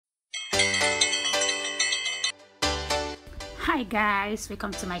Hi guys,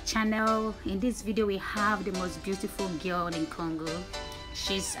 welcome to my channel. In this video we have the most beautiful girl in Congo.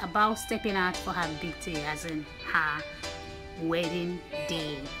 She's about stepping out for her big day, as in her wedding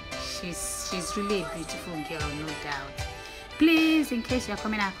day. She's really a beautiful girl, no doubt. Please, in case you're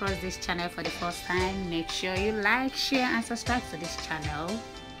coming across this channel for the first time, make sure you like, share and subscribe to this channel.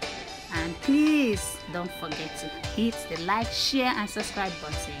 And please don't forget to hit the like, share and subscribe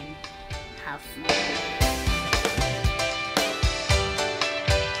button. Have fun.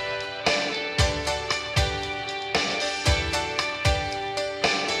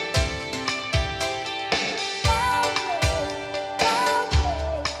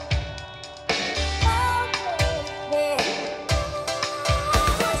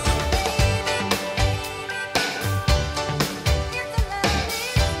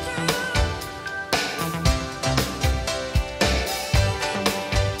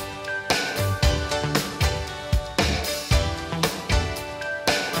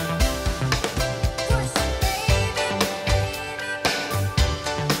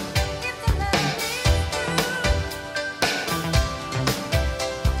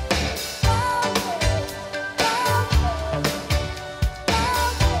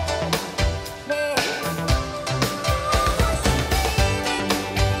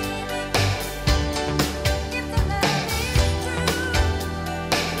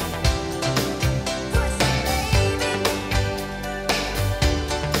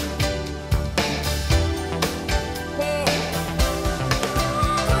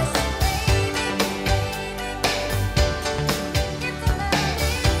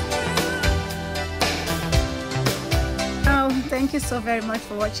 Thank you so very much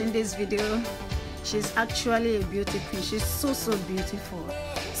for watching this video. She's actually a beauty queen. She's so beautiful.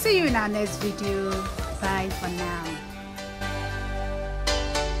 See you in our next video. Bye for now.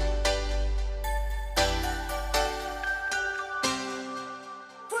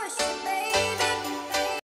 Push.